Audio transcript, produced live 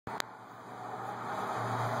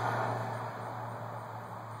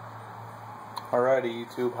Alrighty,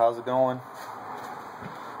 YouTube, how's it going?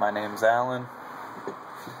 My name's Alan.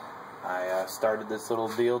 I started this little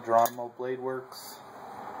deal, Geronimo Blade Works.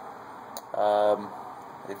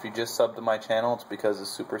 If you just subbed to my channel, it's because of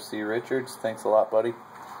Super C Richards. Thanks a lot, buddy.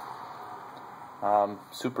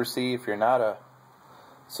 Super C, if you're not a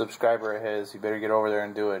subscriber of his, you better get over there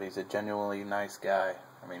and do it. He's a genuinely nice guy.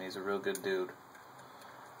 I mean, he's a real good dude.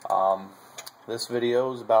 This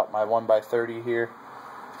video is about my 1x30 here.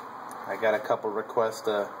 I got a couple requests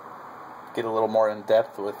to get a little more in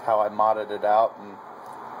depth with how I modded it out and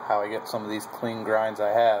how I get some of these clean grinds I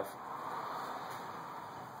have.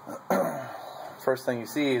 First thing you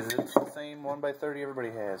see is it's the same 1x30 everybody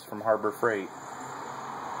has from Harbor Freight.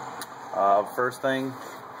 First thing,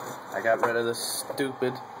 I got rid of this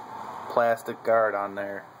stupid plastic guard on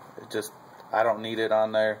there. I don't need it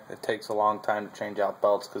on there. It takes a long time to change out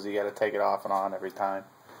belts because you got to take it off and on every time.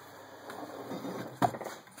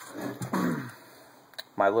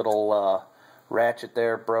 My little ratchet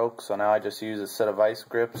there broke, so now I just use a set of vice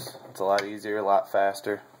grips. It's a lot easier, a lot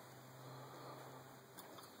faster.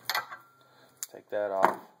 Take that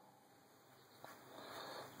off.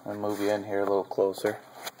 I'll move you in here a little closer.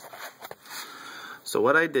 So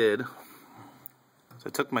what I did is I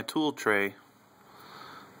took my tool tray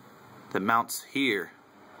that mounts here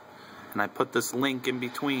and I put this link in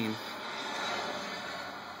between.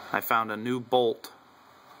 I found a new bolt,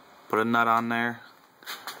 put a nut on there,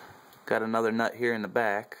 got another nut here in the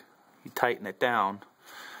back. You tighten it down,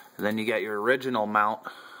 and then you got your original mount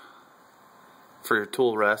for your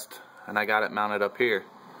tool rest, and I got it mounted up here.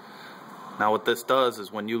 Now what this does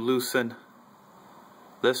is when you loosen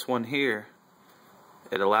this one here,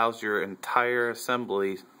 it allows your entire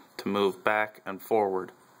assembly to move back and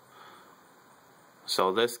forward.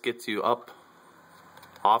 So this gets you up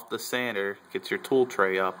off the sander, gets your tool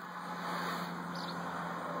tray up.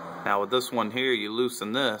 Now with this one here, you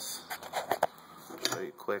loosen this. I'll show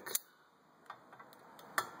you quick.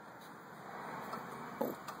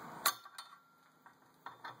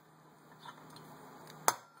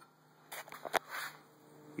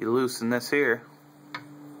 You loosen this here,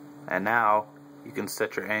 and now you can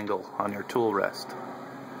set your angle on your tool rest.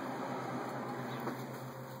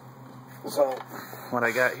 So what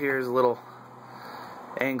I got here is a little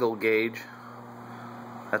angle gauge.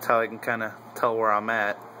 That's how I can kind of tell where I'm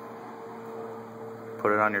at.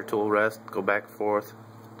 Put it on your tool rest, go back and forth.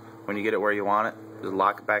 When you get it where you want it, just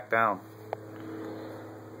lock it back down.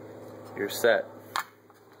 You're set.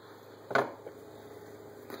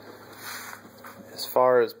 As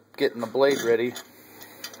far as getting the blade ready,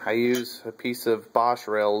 I use a piece of Bosch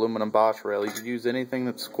rail, aluminum Bosch rail. You can use anything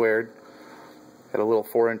that's squared. Got a little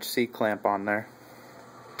 4-inch C-clamp on there.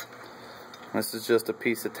 This is just a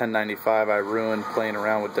piece of 1095 I ruined playing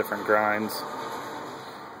around with different grinds.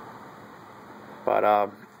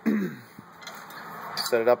 But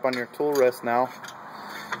set it up on your tool rest now,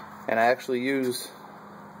 and I actually use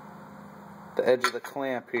the edge of the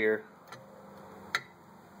clamp here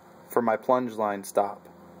for my plunge line stop.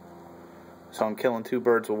 So I'm killing two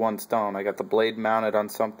birds with one stone. I got the blade mounted on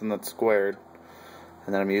something that's squared,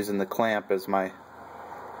 and then I'm using the clamp as my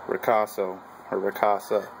ricasso or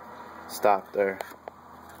ricassa stop there.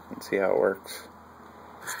 Let's see how it works.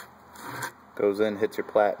 Goes in, hits your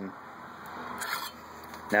platen.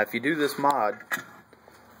 Now if you do this mod,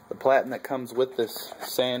 the platen that comes with this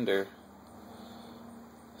sander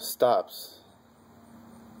stops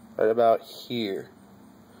right about here.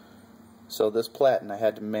 So this platen I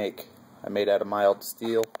had to make. I made out of mild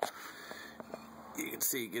steel. You can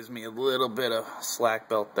see it gives me a little bit of slack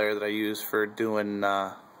belt there that I use for doing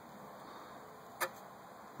my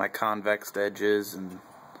convex edges and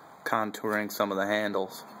contouring some of the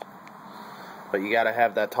handles. But you gotta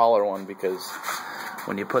have that taller one because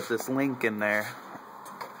when you put this link in there,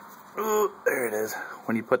 ooh, there it is.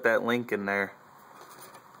 When you put that link in there,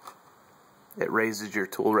 it raises your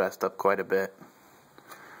tool rest up quite a bit.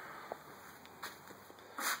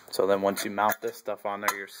 So then once you mount this stuff on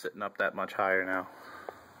there, you're sitting up that much higher now.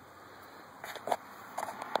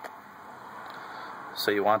 So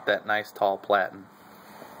you want that nice tall platen.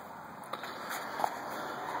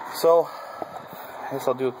 So I guess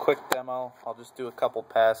I'll do a quick demo. I'll just do a couple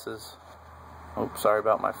passes. Oops, sorry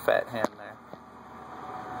about my fat hand there.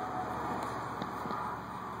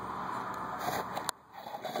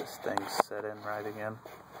 This thing's set in right again.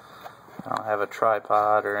 I don't have a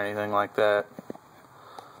tripod or anything like that.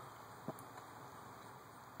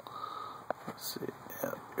 Let's see.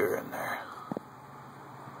 Yep, you're in there.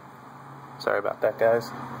 Sorry about that, guys.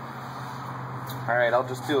 Alright, I'll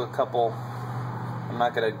just do a couple. I'm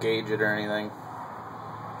not going to gauge it or anything.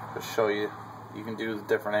 Just show you. You can do the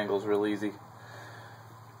different angles real easy.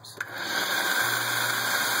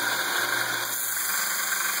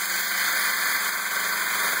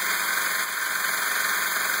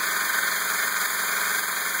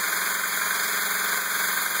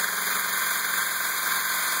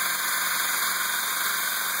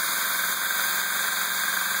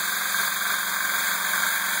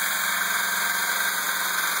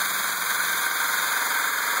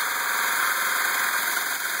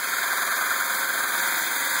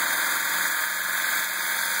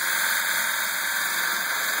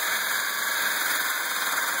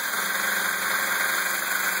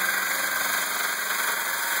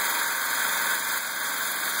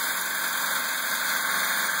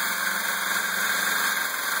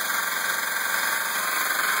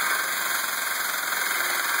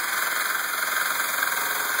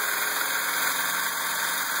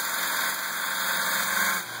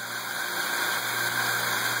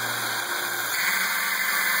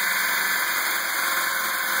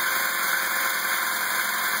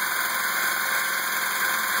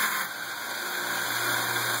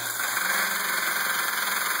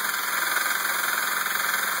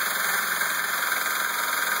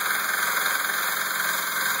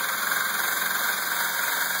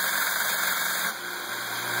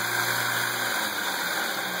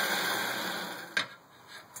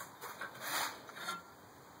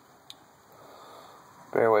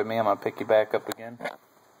 Bear with me, I'm going to pick you back up again.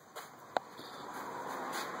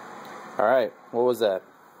 Alright, what was that?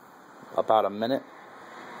 About a minute?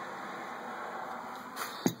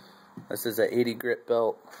 This is an 80 grit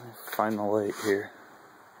belt. Find the light here.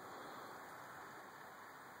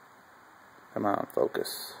 Come on,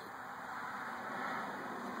 focus.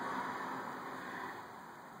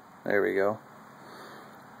 There we go.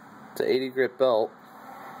 It's an 80 grit belt.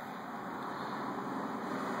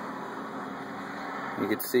 You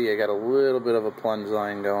can see I got a little bit of a plunge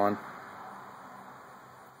line going.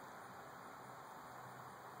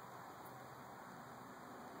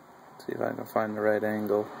 Let's see if I can find the right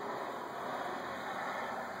angle.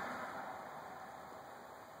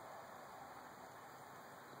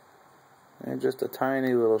 And just a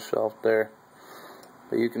tiny little shelf there.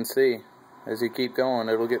 But you can see, as you keep going,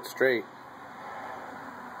 it'll get straight.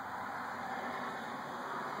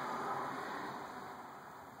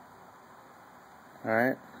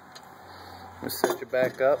 Alright, I'm going to set you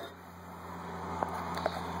back up.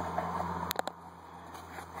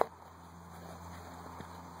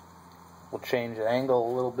 We'll change the angle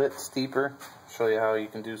a little bit steeper, show you how you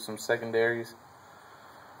can do some secondaries.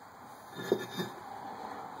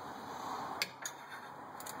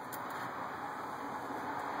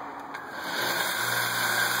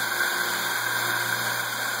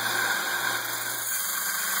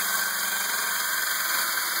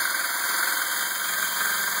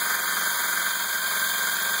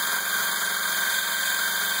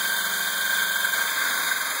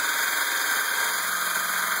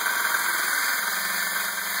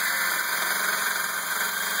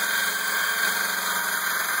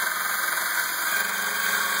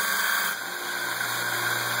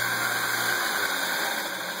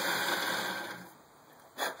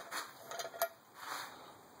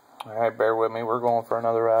 Alright, bear with me, we're going for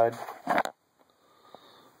another ride.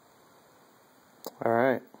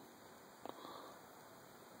 Alright.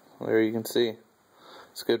 There you can see.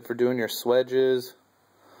 It's good for doing your swedges.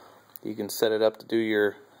 You can set it up to do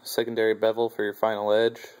your secondary bevel for your final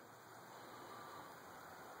edge.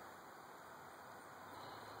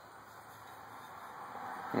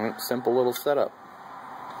 Simple little setup.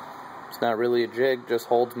 It's not really a jig, just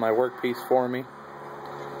holds my workpiece for me.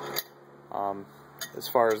 As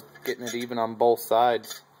far as getting it even on both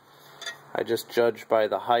sides, I just judge by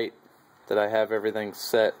the height that I have everything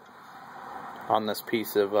set on this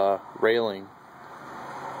piece of railing.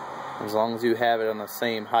 As long as you have it on the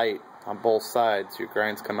same height on both sides, your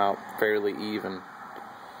grinds come out fairly even.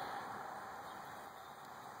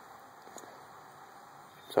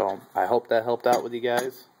 So I hope that helped out with you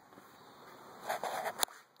guys.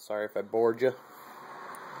 Sorry if I bored you.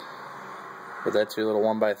 But that's your little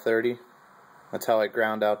 1x30. That's how I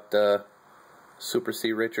ground out Super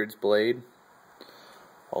C. Richards blade,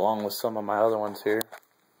 along with some of my other ones here.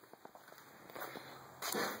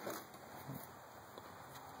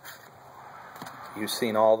 You've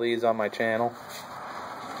seen all these on my channel.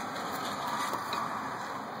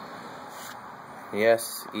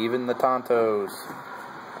 Yes, even the Tontos.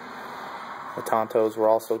 The Tontos were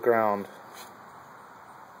also ground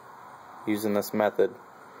using this method.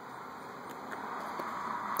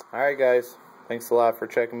 Alright guys, thanks a lot for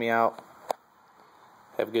checking me out.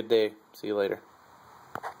 Have a good day. See you later.